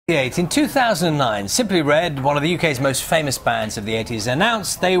In 2009, Simply Red, one of the UK's most famous bands of the 80s,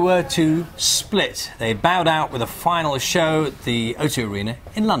 announced they were to split. They bowed out with a final show at the O2 Arena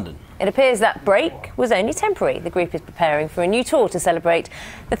in London. It appears that break was only temporary. The group is preparing for a new tour to celebrate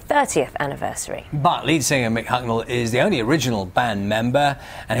the 30th anniversary. But lead singer Mick Hucknall is the only original band member,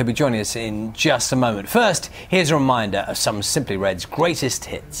 and he'll be joining us in just a moment. First, here's a reminder of some Simply Red's greatest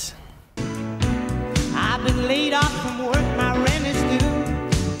hits. I've been laid off from work, my rent is due.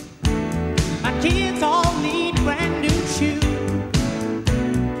 My kids all need brand new shoes.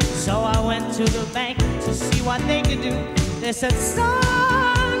 So I went to the bank to see what they could do. They said,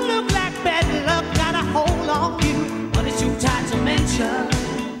 son, look like bad luck got a hold on you, but it's too tight to mention.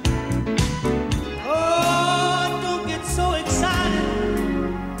 Oh, don't get so excited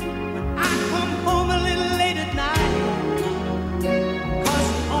when I come home a little late at night, 'cause we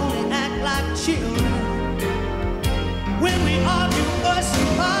only act like children when we argue, fuss and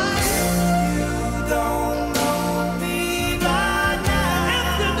fight. You don't know me by now. If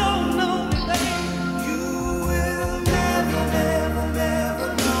you don't know me, babe, you will never, never, never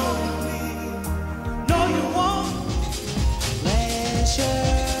know me. No, you won't. Pleasure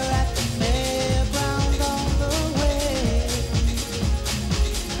at the fairground on the way.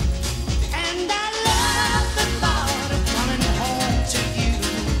 And I love the thought of coming home to you,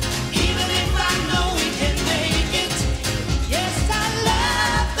 even if I know we can make it. Yes, I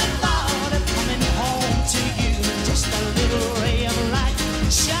love the thought of coming home to you, just a little ray of light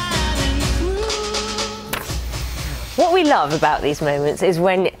shining through. What we love about these moments is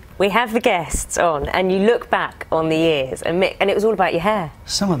when we have the guests on and you look back on the years and Mick, and it was all about your hair.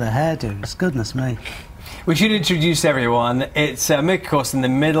 Some of the hairdos, goodness me. We should introduce everyone. It's Mick, of course, in the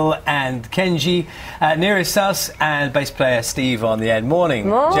middle, and Kenji nearest us, and bass player Steve on the end. Morning,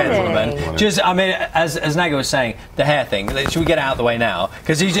 Morning. gentlemen. Morning. Just, I mean, as Naga was saying, the hair thing. Should we get it out of the way now?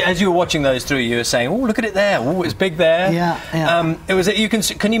 Because as you were watching those through, you were saying, "Oh, look at it there! Oh, it's big there." Yeah, yeah. It was.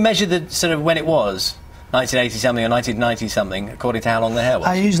 Can you measure the sort of when it was? 1980 something or 1990 something, according to how long the hair was.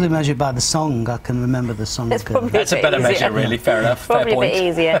 I usually measure by the song. I can remember the song. It's probably That's a better measure, really. Fair enough. Probably Fair point. a bit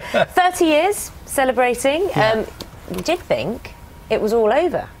easier. 30 years celebrating. Yeah. You did think it was all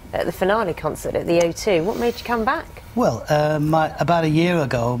over at the finale concert at the O2. What made you come back? Well, about a year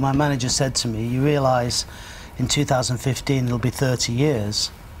ago, my manager said to me, "You realise in 2015 it'll be 30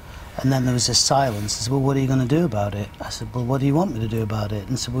 years." And then there was this silence. I said, "Well, what are you going to do about it?" I said, "Well, what do you want me to do about it?"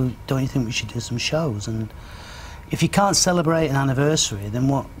 And said, "Well, don't you think we should do some shows?" And if you can't celebrate an anniversary, then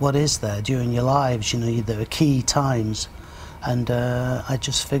what is there during your lives? You know, there are key times. And I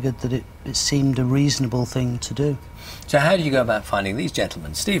just figured that it seemed a reasonable thing to do. So how do you go about finding these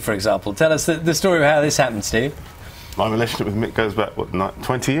gentlemen? Steve, for example, tell us the story of how this happened, Steve. My relationship with Mick goes back, what,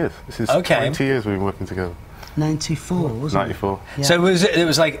 20 years? This is Okay. 20 years we've been working together. 94, wasn't 94. it? Yeah. So it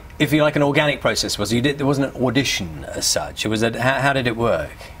was like, if you like, an organic process, was it? There wasn't an audition as such. It was how did it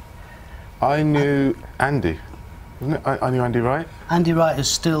work? I knew Andy. Wasn't it? I knew Andy Wright. Andy Wright is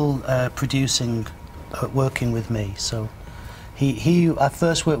still producing, working with me. So I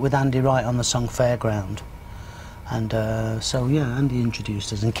first worked with Andy Wright on the song Fairground. And so, yeah, Andy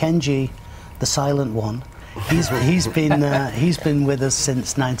introduced us. And Kenji, the silent one, he's been with us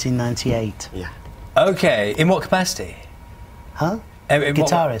since 1998. Yeah. Okay, in what capacity? Huh? In what-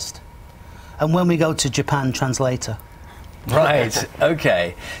 Guitarist. And when we go to Japan, translator. Right,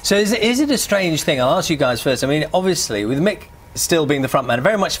 okay. So is it a strange thing? I'll ask you guys first. I mean, obviously, with Mick still being the front man,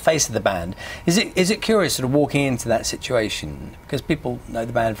 very much face of the band, is it curious sort of walking into that situation? Because people know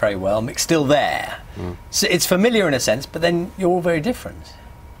the band very well, Mick's still there. Mm. So it's familiar in a sense, but then you're all very different.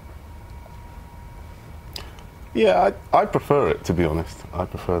 Yeah, I prefer it, to be honest. I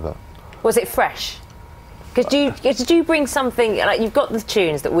prefer that. Was it fresh? Because did you bring something, like you've got the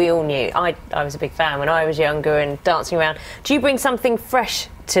tunes that we all knew. I was a big fan when I was younger and dancing around. Do you bring something fresh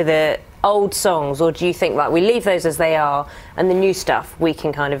to the old songs, or do you think, like, we leave those as they are and the new stuff we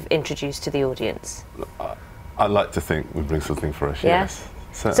can kind of introduce to the audience? I like to think we bring something fresh, Yeah? yes.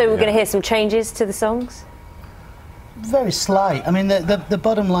 So we're going to hear some changes to the songs? Very slight. I mean, the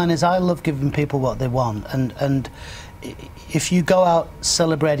bottom line is I love giving people what they want. And if you go out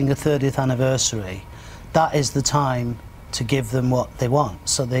celebrating a 30th anniversary, that is the time to give them what they want.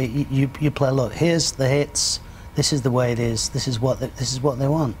 So you play, look, here's the hits, this is the way it is, this is what they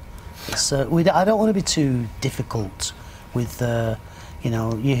want. So I don't want to be too difficult with, you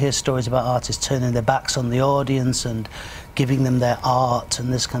know, you hear stories about artists turning their backs on the audience and giving them their art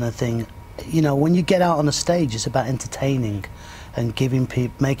and this kind of thing. You know, when you get out on a stage, it's about entertaining and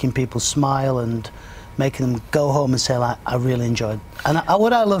making people smile and making them go home and say, like, I really enjoyed. And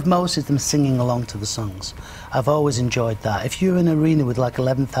what I love most is them singing along to the songs. I've always enjoyed that. If you're in an arena with like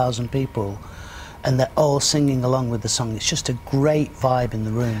 11,000 people and they're all singing along with the song, it's just a great vibe in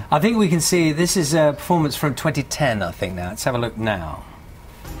the room. I think we can see this is a performance from 2010, I think now. Let's have a look now.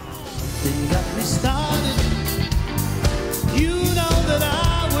 Then got me started. You know that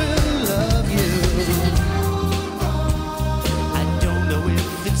I will love you. I don't know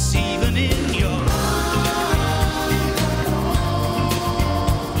if it's even in your.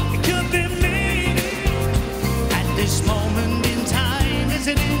 It could be me at this moment in time. Is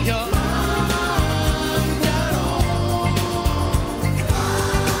it in your?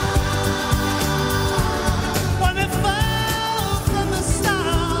 When it fell from the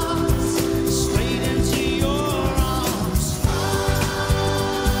stars straight into your arms.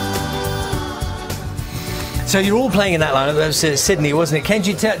 So you're all playing in that lineup. That was Sydney, wasn't it? Ken,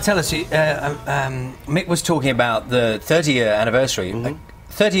 you tell us, Mick was talking about the 30-year anniversary.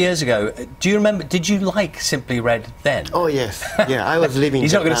 30 years ago, do you remember, did you like Simply Red then? Oh, yes. Yeah, I was living in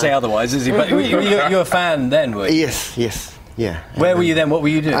He's not going to say otherwise, is he? But you're a fan then, were you? Yes, yeah. Where were you then? What were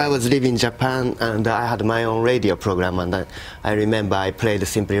you doing? I was living in Japan, and I had my own radio program, and I remember I played the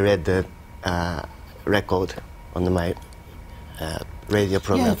Simply Red record on my radio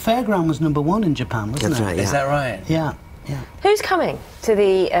program. Yeah, Fairground was #1 in Japan, wasn't That's it? right, Is that right? Yeah. Who's coming to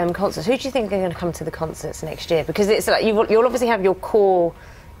the concerts? Who do you think are going to come to the concerts next year? Because it's like you'll obviously have your core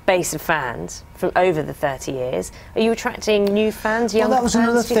base of fans from over the 30 years. Are you attracting new fans, younger fans? Well, that was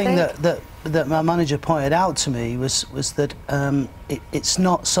another do you thing think? that my manager pointed out to me was that it's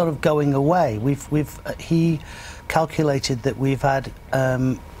not sort of going away. He calculated that we've had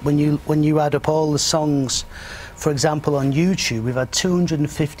when you add up all the songs, for example, on YouTube, we've had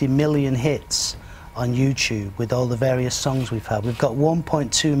 250 million hits on YouTube with all the various songs we've had. We've got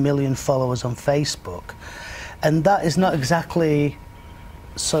 1.2 million followers on Facebook, and that is not exactly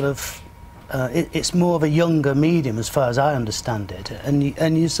sort of it's more of a younger medium as far as I understand it, and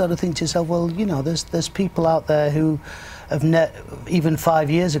you sort of think to yourself, well, you know, there's people out there who have even 5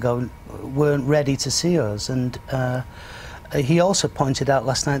 years ago weren't ready to see us, and he also pointed out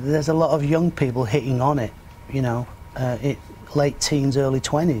last night that there's a lot of young people hitting on it, you know, late teens, early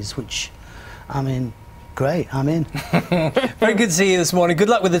 20s, which, I mean, great, I'm in. Very good to see you this morning. Good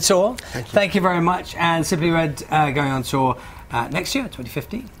luck with the tour. Thank you very much. And Simply Red going on tour next year,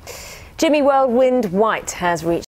 2015. Jimmy Whirlwind White has reached